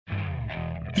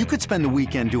You could spend the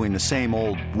weekend doing the same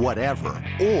old whatever,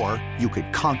 or you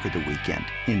could conquer the weekend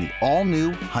in the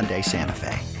all-new Hyundai Santa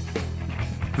Fe.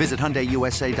 Visit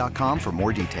HyundaiUSA.com for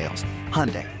more details.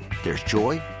 Hyundai, there's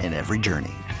joy in every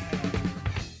journey.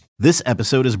 This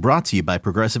episode is brought to you by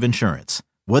Progressive Insurance.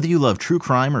 Whether you love true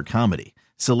crime or comedy,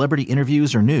 celebrity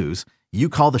interviews or news, you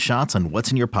call the shots on what's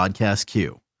in your podcast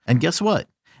queue. And guess what?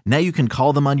 Now you can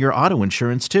call them on your auto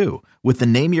insurance too with the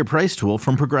Name Your Price tool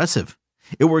from Progressive.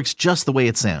 It works just the way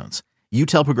it sounds. You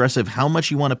tell Progressive how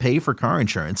much you want to pay for car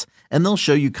insurance, and they'll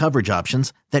show you coverage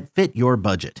options that fit your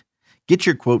budget. Get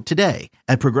your quote today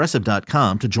at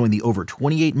Progressive.com to join the over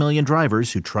 28 million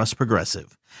drivers who trust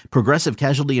Progressive. Progressive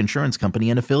Casualty Insurance Company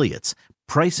and Affiliates.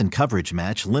 Price and coverage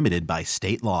match limited by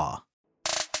state law.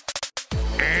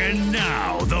 And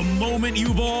now, the moment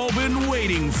you've all been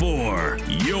waiting for.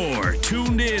 You're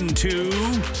tuned in to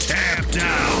Tapped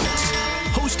Out.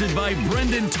 Hosted by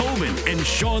Brendan Tobin and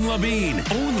Sean Levine,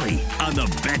 only on the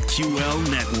BetQL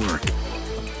Network.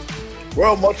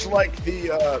 Well, much like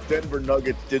the Denver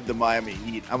Nuggets did the Miami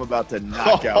Heat, I'm about to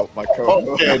knock out my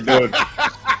co-host. Okay, dude.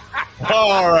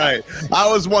 All right. I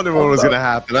was wondering what was going to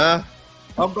happen, huh?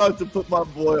 I'm about to put my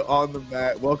boy on the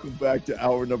mat. Welcome back to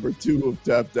hour number 2 of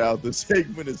Tapped Out. The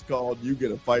segment is called You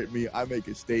Gonna Fight Me. I make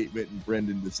a statement, and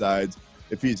Brendan decides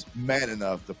if he's man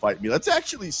enough to fight me. Let's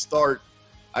actually start.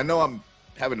 I know I'm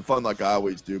having fun like I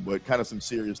always do, but kind of some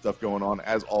serious stuff going on,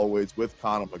 as always, with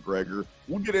Conor McGregor.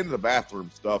 We'll get into the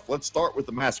bathroom stuff. Let's start with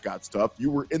the mascot stuff.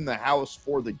 You were in the house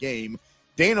for the game.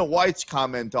 Dana White's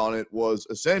comment on it was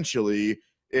essentially,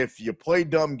 if you play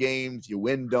dumb games, you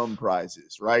win dumb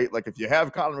prizes, right? Like if you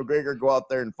have Conor McGregor go out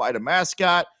there and fight a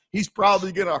mascot, he's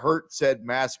probably going to hurt said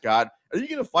mascot. Are you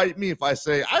going to fight me if I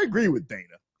say I agree with Dana?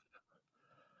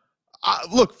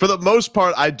 Look, for the most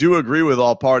part, I do agree with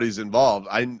all parties involved.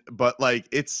 But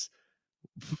like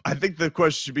I think the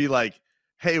question should be like,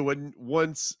 hey,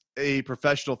 once a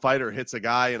professional fighter hits a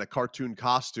guy in a cartoon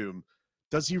costume,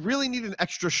 does he really need an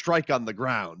extra strike on the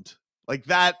ground? Like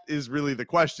that is really the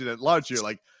question at large here.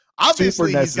 Like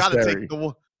obviously he's got to take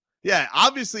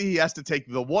obviously he has to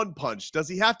take the one punch. Does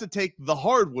he have to take the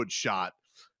hardwood shot?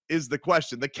 Is the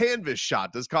question. The canvas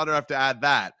shot. Does Conor have to add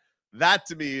that? That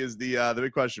to me is the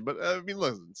big question. But I mean,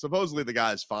 listen, supposedly the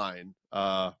guy's fine,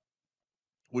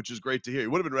 which is great to hear. He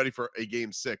would have been ready for a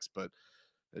game 6, but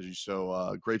as you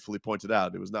so gratefully pointed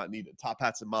out, it was not needed. Top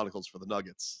hats and monocles for the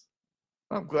Nuggets.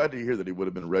 I'm glad to hear that he would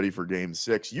have been ready for game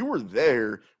 6. You were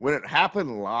there when it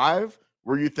happened live.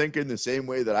 Were you thinking the same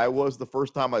way that I was the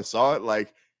first time I saw it?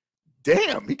 Like,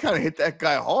 damn, he kind of hit that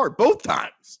guy hard both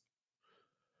times.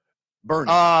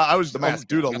 Bernie. I was,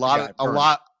 dude, a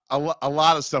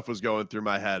lot of stuff was going through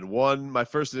my head. One, my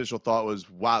first initial thought was,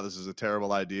 wow, this is a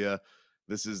terrible idea.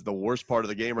 This is the worst part of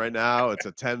the game right now. It's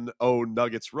a 10-0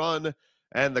 Nuggets run,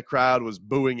 and the crowd was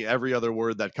booing every other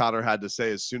word that Conor had to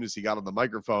say as soon as he got on the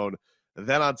microphone. And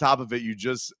then on top of it, you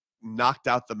just knocked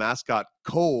out the mascot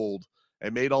cold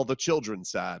and made all the children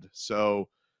sad. So,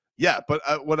 yeah, but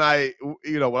when I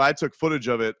took footage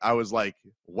of it, I was like,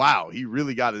 wow, he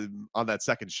really got it on that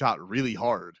second shot really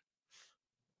hard.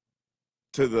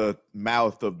 To the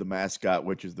mouth of the mascot,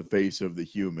 which is the face of the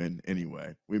human.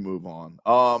 Anyway, we move on.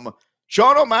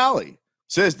 Sean O'Malley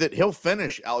says that he'll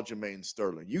finish Aljamain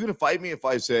Sterling. You going to fight me if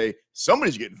I say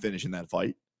somebody's getting finished in that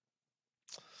fight?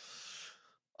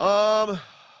 I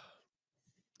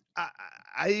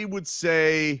would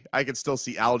say I could still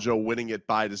see Aljo winning it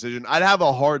by decision. I'd have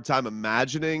a hard time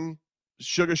imagining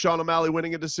Sugar Sean O'Malley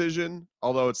winning a decision,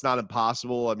 although it's not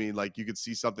impossible. I mean, like you could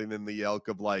see something in the ilk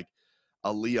of like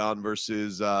a Leon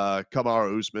versus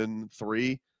Kamaru Usman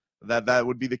 3, that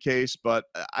would be the case. But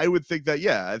I would think that,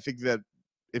 I think that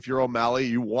if you're O'Malley,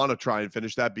 you want to try and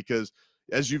finish that because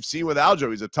as you've seen with Aljo,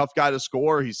 he's a tough guy to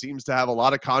score. He seems to have a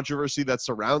lot of controversy that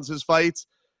surrounds his fights.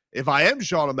 If I am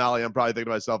Sean O'Malley, I'm probably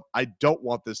thinking to myself, I don't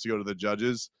want this to go to the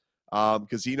judges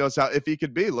because he knows how if he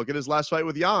could be. Look at his last fight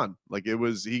with Jan. Like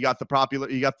he got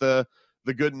the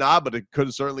good nod, but it could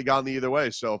have certainly gone the either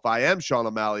way. So if I am Sean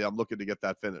O'Malley, I'm looking to get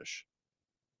that finish.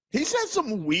 He's had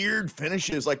some weird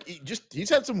finishes. Like he's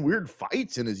had some weird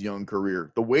fights in his young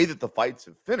career. The way that the fights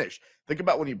have finished. Think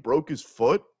about when he broke his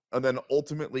foot and then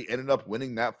ultimately ended up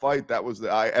winning that fight. That was the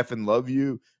I effing love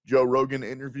you Joe Rogan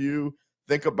interview.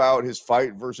 Think about his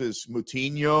fight versus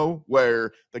Moutinho,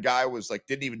 where the guy was like,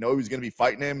 didn't even know he was going to be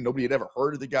fighting him. Nobody had ever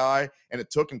heard of the guy. And it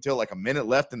took until like a minute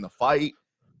left in the fight.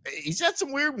 He's had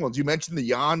some weird ones. You mentioned the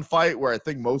Jan fight where I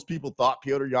think most people thought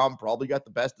Petr Yan probably got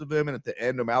the best of him. And at the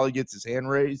end, O'Malley gets his hand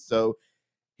raised. So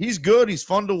he's good. He's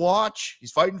fun to watch.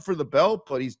 He's fighting for the belt,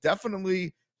 but he's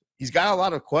got a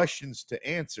lot of questions to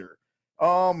answer.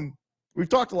 We've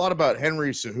talked a lot about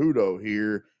Henry Cejudo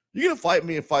here. You gonna fight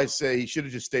me if I say he should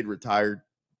have just stayed retired?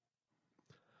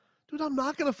 Dude, I'm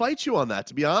not gonna fight you on that,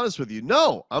 to be honest with you.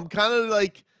 No, I'm kind of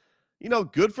like,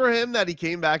 good for him that he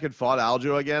came back and fought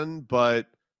Aljo again, but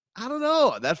I don't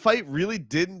know. That fight really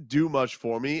didn't do much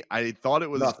for me. I thought it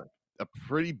was Nothing. a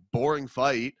pretty boring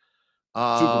fight.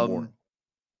 Super boring.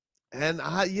 And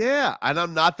and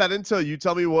I'm not that into. You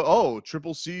tell me what? Oh,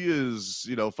 Triple C is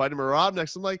fighting Merab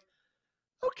next. I'm like,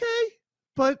 okay,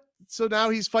 but so now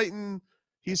he's fighting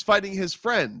his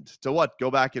friend to what? Go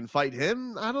back and fight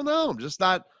him? I don't know.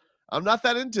 I'm not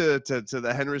that into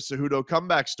the Henry Cejudo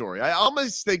comeback story. I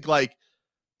almost think like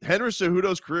Henry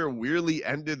Cejudo's career weirdly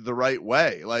ended the right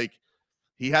way. Like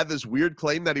he had this weird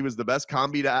claim that he was the best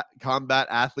combat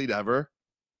athlete ever.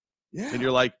 Yeah. And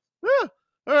you're like,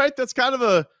 all right, that's kind of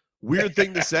a weird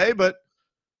thing to say, but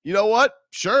you know what?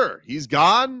 Sure, he's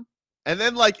gone. And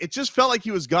then like it just felt like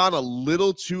he was gone a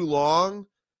little too long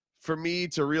for me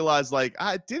to realize like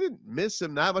I didn't miss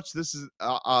him that much. This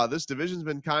division's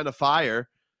been kind of fire.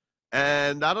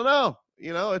 And I don't know,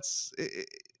 it's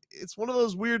one of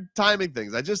those weird timing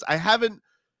things. I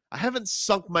haven't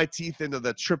sunk my teeth into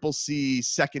the Triple C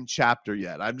second chapter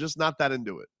yet. I'm just not that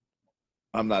into it.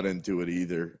 I'm not into it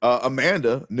either.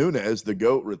 Amanda Nunes, the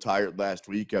GOAT, retired last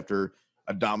week after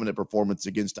a dominant performance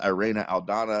against Irene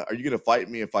Aldana. Are you going to fight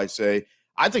me if I say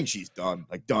I think she's done?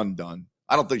 Like done.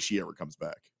 I don't think she ever comes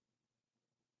back.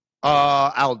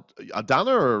 Aldana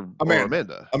or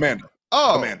Amanda? Amanda.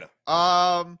 Oh, Amanda.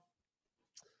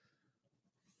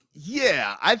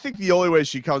 Yeah, I think the only way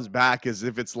she comes back is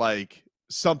if it's like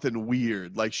something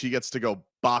weird, like she gets to go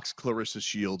box Clarissa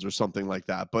Shields or something like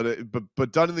that.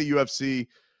 But done in the UFC,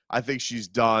 I think she's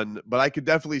done. But I could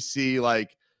definitely see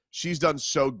like she's done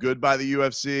so good by the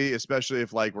UFC, especially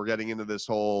if like we're getting into this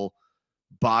whole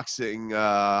boxing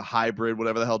hybrid,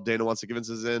 whatever the hell Dana wants to convince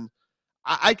us in.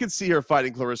 I could see her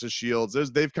fighting Clarissa Shields.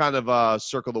 They've kind of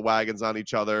circled the wagons on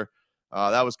each other.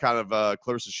 That was kind of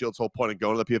Clarissa Shields' whole point of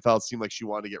going to the PFL. It seemed like she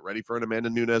wanted to get ready for an Amanda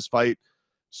Nunes fight.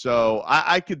 So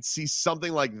I could see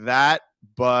something like that.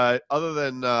 But other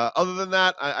than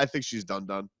that, I think she's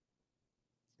done.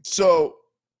 So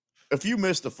if you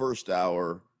missed the first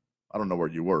hour, I don't know where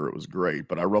you were. It was great.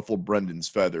 But I ruffled Brendan's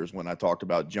feathers when I talked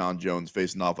about John Jones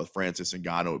facing off with Francis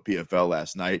Ngannou at PFL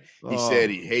last night. He said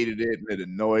he hated it and it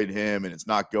annoyed him and it's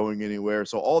not going anywhere.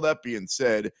 So all that being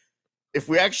said, if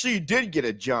we actually did get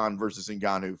a John versus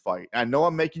Ngannou fight, I know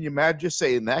I'm making you mad just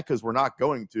saying that because we're not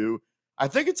going to. I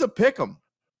think it's a pick'em.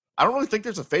 I don't really think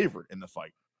there's a favorite in the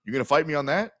fight. You going to fight me on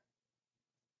that?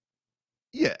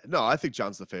 Yeah, no, I think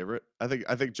John's the favorite. I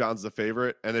think John's the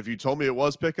favorite. And if you told me it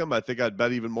was pick'em, I think I'd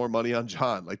bet even more money on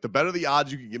John. Like the better the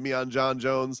odds you can give me on John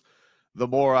Jones, the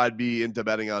more I'd be into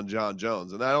betting on John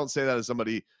Jones. And I don't say that as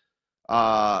somebody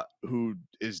who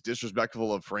is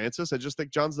disrespectful of Francis. I just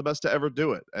think John's the best to ever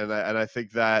do it. And I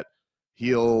think that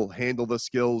he'll handle the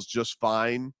skills just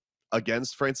fine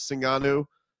against Francis Ngannou.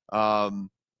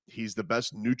 He's the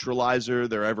best neutralizer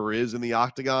there ever is in the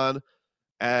octagon.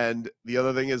 And the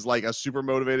other thing is like a super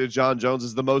motivated John Jones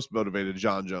is the most motivated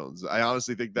John Jones. I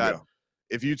honestly think that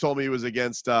if you told me he was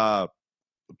against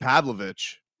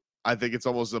Pavlovich, I think it's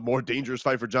almost a more dangerous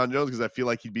fight for John Jones because I feel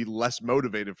like he'd be less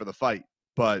motivated for the fight.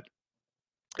 But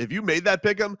if you made that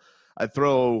pick'em, I'd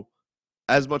throw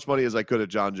as much money as I could at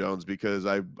John Jones because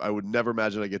I would never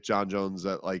imagine I get John Jones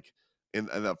at like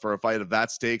for a fight of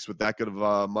that stakes with that good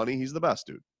of money. He's the best,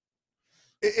 dude.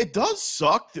 It does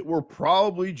suck that we're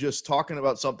probably just talking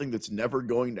about something that's never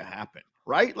going to happen,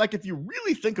 right? Like if you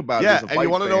really think about it, as a and you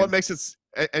want to know what makes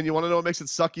it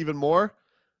suck even more?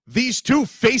 These two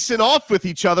facing off with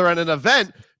each other at an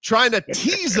event, trying to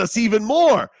tease us even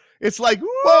more. It's like,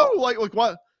 whoa, like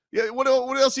what? Yeah, what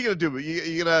else are you gonna do?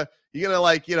 You gonna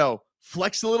like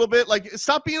flex a little bit? Like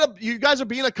stop being you guys are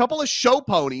being a couple of show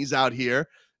ponies out here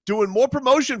doing more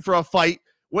promotion for a fight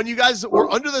when you guys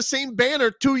were under the same banner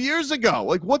 2 years ago.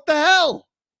 Like, what the hell?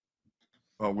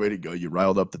 Oh, way to go. You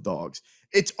riled up the dogs.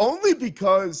 It's only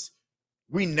because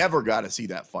we never got to see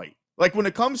that fight. Like, when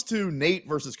it comes to Nate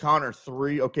versus Conor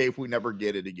 3, okay, if we never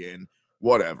get it again,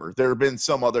 whatever. There have been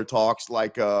some other talks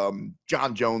like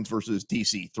John Jones versus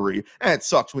DC3. And it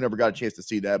sucks. We never got a chance to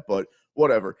see that, but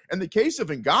whatever. In the case of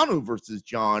Ngannou versus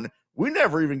John, we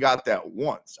never even got that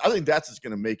once. I think that's just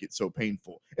going to make it so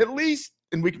painful. At least,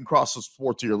 and we can cross the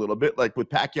sports here a little bit, like with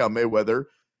Pacquiao Mayweather.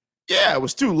 Yeah, it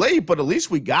was too late, but at least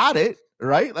we got it,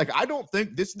 right? Like I don't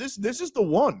think this is the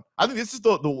one. I think this is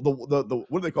the what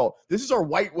do they call it? This is our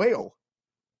white whale.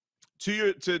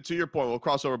 To your point, we'll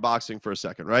cross over boxing for a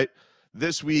second, right?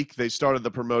 This week they started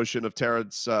the promotion of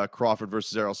Terrence Crawford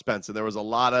versus Errol Spence, and there was a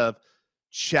lot of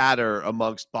chatter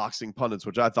amongst boxing pundits,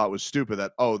 which I thought was stupid,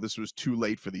 that, oh, this was too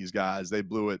late for these guys. They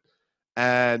blew it.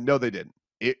 And no, they didn't.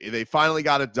 They finally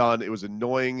got it done. It was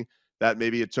annoying that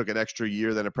maybe it took an extra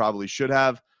year than it probably should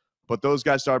have. But those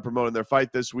guys started promoting their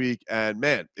fight this week, and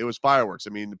man, it was fireworks. I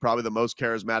mean, probably the most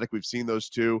charismatic we've seen those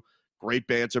two. Great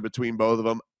banter between both of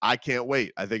them. I can't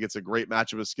wait. I think it's a great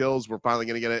matchup of skills. We're finally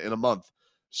going to get it in a month.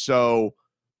 So,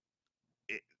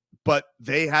 but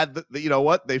they had you know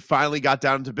what? They finally got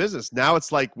down to business. Now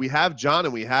it's like we have John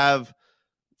and we have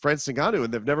Francis Ngannou,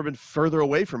 and they've never been further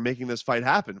away from making this fight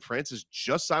happen. Francis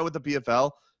just signed with the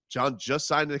PFL. John just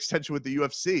signed an extension with the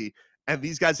UFC, and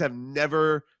these guys have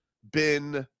never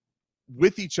been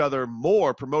with each other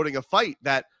more promoting a fight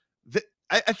that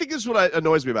I think this is what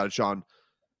annoys me about it, Sean.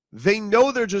 They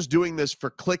know they're just doing this for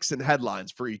clicks and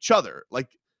headlines for each other. Like,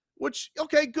 which,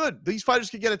 okay, good. These fighters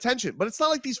can get attention, but it's not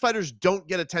like these fighters don't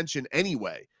get attention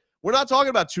anyway. We're not talking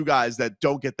about two guys that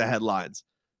don't get the headlines.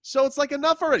 So it's like,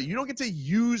 enough already. You don't get to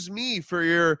use me for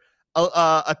your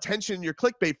attention, your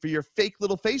clickbait, for your fake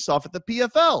little face-off at the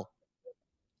PFL.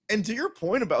 And to your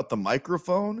point about the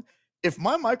microphone, if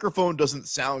my microphone doesn't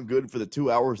sound good for the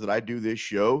 2 hours that I do this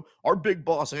show, our big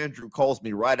boss Andrew calls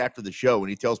me right after the show and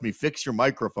he tells me, fix your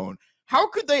microphone. How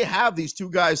could they have these two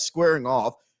guys squaring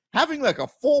off, having like a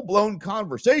full-blown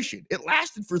conversation? It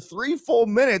lasted for 3 full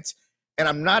minutes, and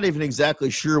I'm not even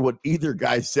exactly sure what either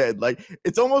guy said. Like,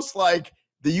 it's almost like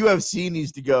the UFC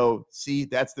needs to go, see,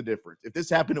 that's the difference. If this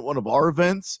happened at one of our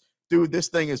events, dude, this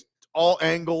thing is all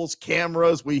angles,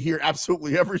 cameras. We hear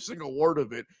absolutely every single word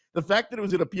of it. The fact that it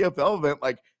was at a PFL event,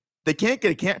 like, they can't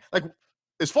get like,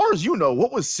 as far as you know,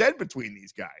 what was said between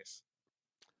these guys?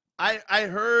 I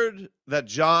heard that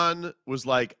John was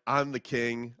like, I'm the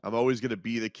king. I'm always going to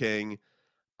be the king.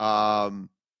 And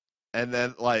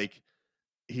then, like,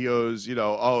 he goes, you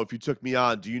know, oh, if you took me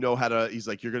on, do you know how to, he's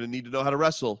like, you're going to need to know how to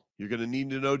wrestle. You're going to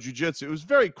need to know jiu-jitsu. It was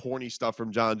very corny stuff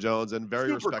from John Jones and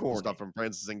very respectful stuff from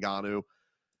Francis Ngannou.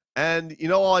 And, you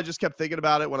know, all I just kept thinking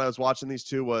about it when I was watching these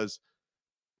two was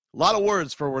a lot of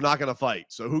words for we're not going to fight.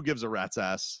 So who gives a rat's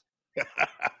ass?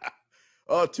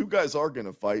 Two guys are going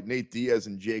to fight, Nate Diaz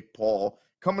and Jake Paul.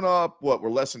 Coming up, we're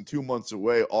less than 2 months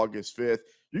away, August 5th.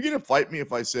 You're going to fight me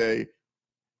if I say,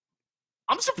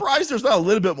 I'm surprised there's not a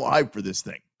little bit more hype for this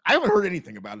thing. I haven't heard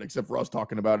anything about it except for us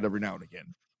talking about it every now and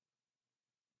again.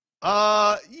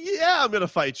 Yeah, I'm going to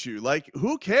fight you. Like,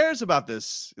 who cares about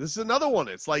this? This is another one.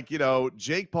 It's like, you know,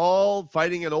 Jake Paul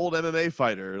fighting an old MMA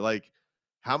fighter. Like,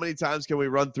 how many times can we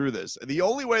run through this? The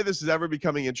only way this is ever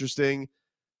becoming interesting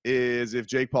is if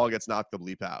Jake Paul gets knocked the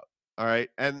bleep out. All right.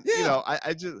 And, you know,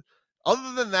 I just,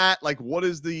 other than that, like, what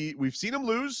is we've seen him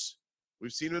lose.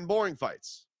 We've seen him in boring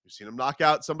fights. We've seen him knock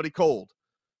out somebody cold.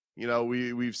 You know,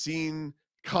 we've seen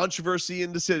controversy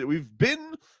in decision. We've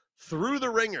been through the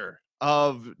ringer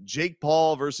of Jake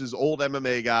Paul versus old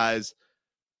MMA guys.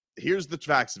 Here's the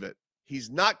facts of it. He's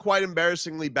not quite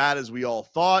embarrassingly bad as we all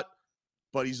thought,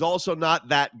 but he's also not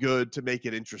that good to make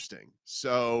it interesting.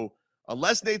 So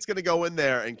unless Nate's going to go in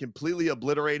there and completely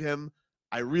obliterate him,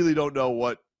 I really don't know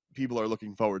what people are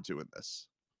looking forward to in this.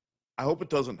 I hope it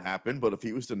doesn't happen, but if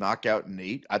he was to knock out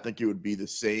Nate, I think it would be the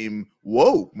same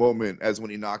whoa moment as when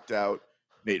he knocked out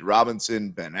Nate Robinson,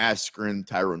 Ben Askren,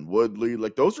 Tyron Woodley.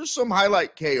 Like, those are some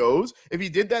highlight KOs. If he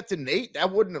did that to Nate,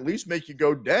 that wouldn't at least make you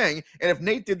go, dang. And if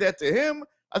Nate did that to him,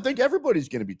 I think everybody's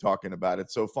going to be talking about it.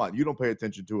 So fine, you don't pay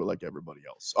attention to it like everybody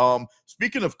else.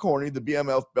 Speaking of corny, the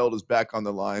BMF belt is back on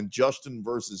the line. Justin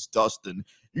versus Dustin.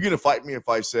 You're going to fight me if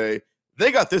I say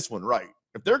they got this one right.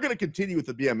 If they're going to continue with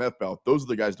the BMF belt, those are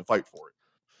the guys to fight for it.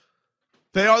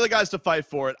 They are the guys to fight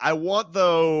for it. I want,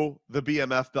 though, the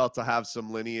BMF belt to have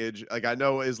some lineage. Like, I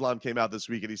know Islam came out this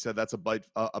week and he said that's a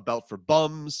belt for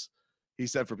bums. He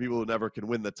said for people who never can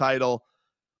win the title.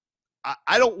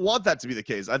 I don't want that to be the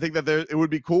case. I think that it would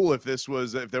be cool if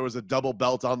there was a double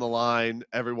belt on the line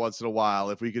every once in a while,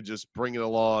 if we could just bring it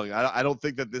along. I don't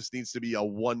think that this needs to be a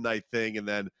one-night thing and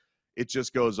then it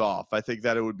just goes off. I think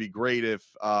that it would be great if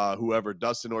whoever,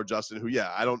 Dustin or Justin,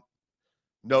 I don't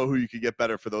know who you could get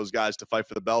better for those guys to fight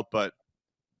for the belt, but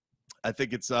I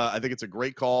think it's a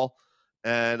great call,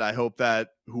 and I hope that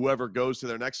whoever goes to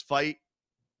their next fight,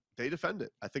 they defend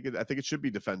it. I think it should be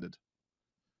defended.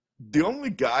 The only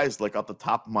guys, like, off the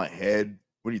top of my head,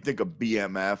 when you think of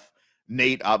BMF,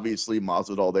 Nate, obviously,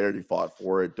 Masvidal there, he fought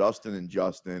for it. Dustin and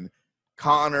Justin.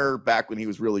 Conor, back when he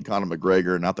was really Conor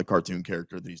McGregor, not the cartoon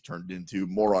character that he's turned into.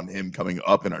 More on him coming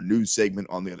up in our news segment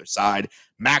on the other side.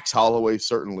 Max Holloway,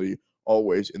 certainly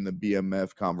always in the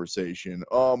BMF conversation.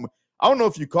 I don't know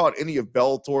if you caught any of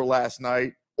Bellator last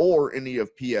night or any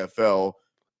of PFL,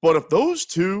 but if those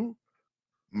two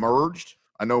merged,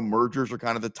 I know mergers are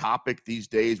kind of the topic these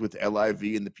days with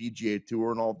LIV and the PGA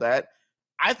Tour and all that.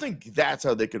 I think that's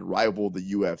how they could rival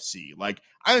the UFC. Like,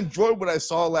 I enjoyed what I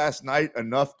saw last night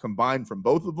enough combined from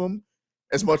both of them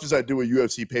as much as I do a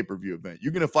UFC pay-per-view event.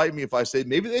 You're going to fight me if I say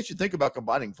maybe they should think about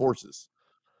combining forces.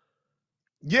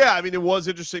 Yeah, I mean, it was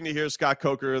interesting to hear Scott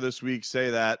Coker this week say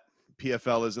that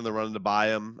PFL is in the running to buy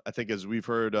him. I think as we've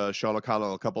heard Sean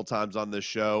O'Connell a couple times on this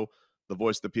show, the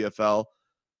voice of the PFL,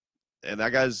 and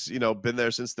that guy's, been there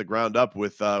since the ground up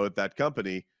with that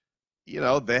company.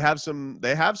 They have some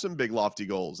big lofty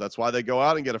goals. That's why they go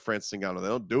out and get a Francis Ngannou. They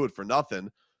don't do it for nothing.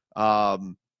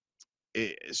 So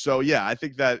yeah, I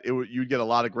think that you'd get a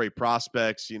lot of great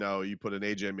prospects. You put an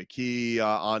AJ McKee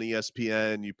on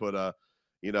ESPN, you put an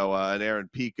Aaron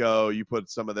Pico, you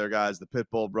put some of their guys, the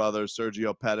Pitbull brothers,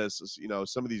 Sergio Pettis,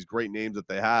 some of these great names that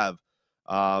they have.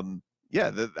 I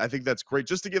think that's great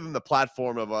just to give them the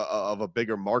platform of a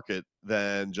bigger market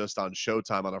than just on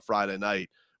Showtime on a Friday night,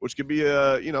 which could be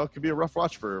a rough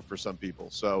watch for some people.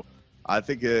 So I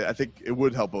think it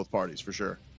would help both parties for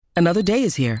sure. Another day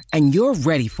is here and you're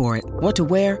ready for it. What to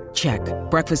wear? Check.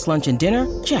 Breakfast, lunch, and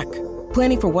dinner? Check.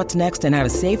 Planning for what's next and how to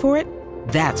save for it?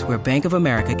 That's where Bank of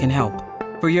America can help.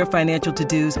 For your financial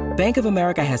to-dos, Bank of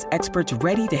America has experts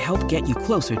ready to help get you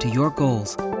closer to your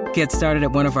goals. Get started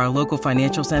at one of our local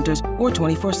financial centers or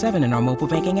 24/7 in our mobile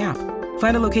banking app.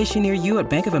 Find a location near you at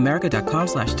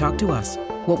bankofamerica.com/talktous.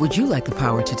 What would you like the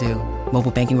power to do?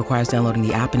 Mobile banking requires downloading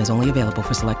the app and is only available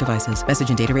for select devices. Message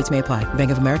and data rates may apply.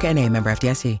 Bank of America NA, member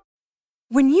FDIC.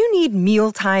 When you need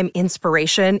mealtime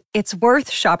inspiration, it's worth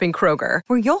shopping Kroger,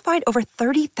 where you'll find over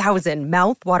 30,000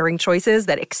 mouth-watering choices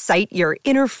that excite your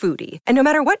inner foodie. And no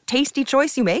matter what tasty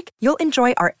choice you make, you'll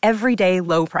enjoy our everyday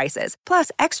low prices, plus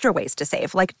extra ways to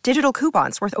save, like digital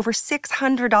coupons worth over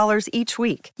 $600 each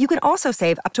week. You can also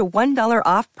save up to $1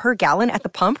 off per gallon at the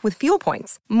pump with fuel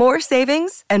points. More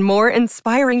savings and more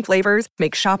inspiring flavors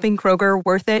make shopping Kroger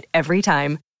worth it every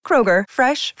time. Kroger,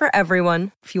 fresh for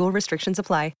everyone. Fuel restrictions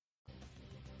apply.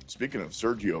 Speaking of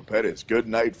Sergio Pettis, good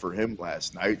night for him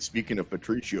last night. Speaking of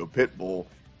Patricio Pitbull,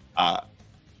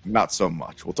 not so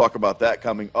much. We'll talk about that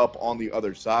coming up on the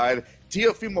other side.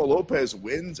 Teofimo Lopez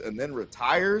wins and then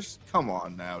retires? Come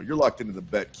on now. You're locked into the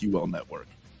BetQL network.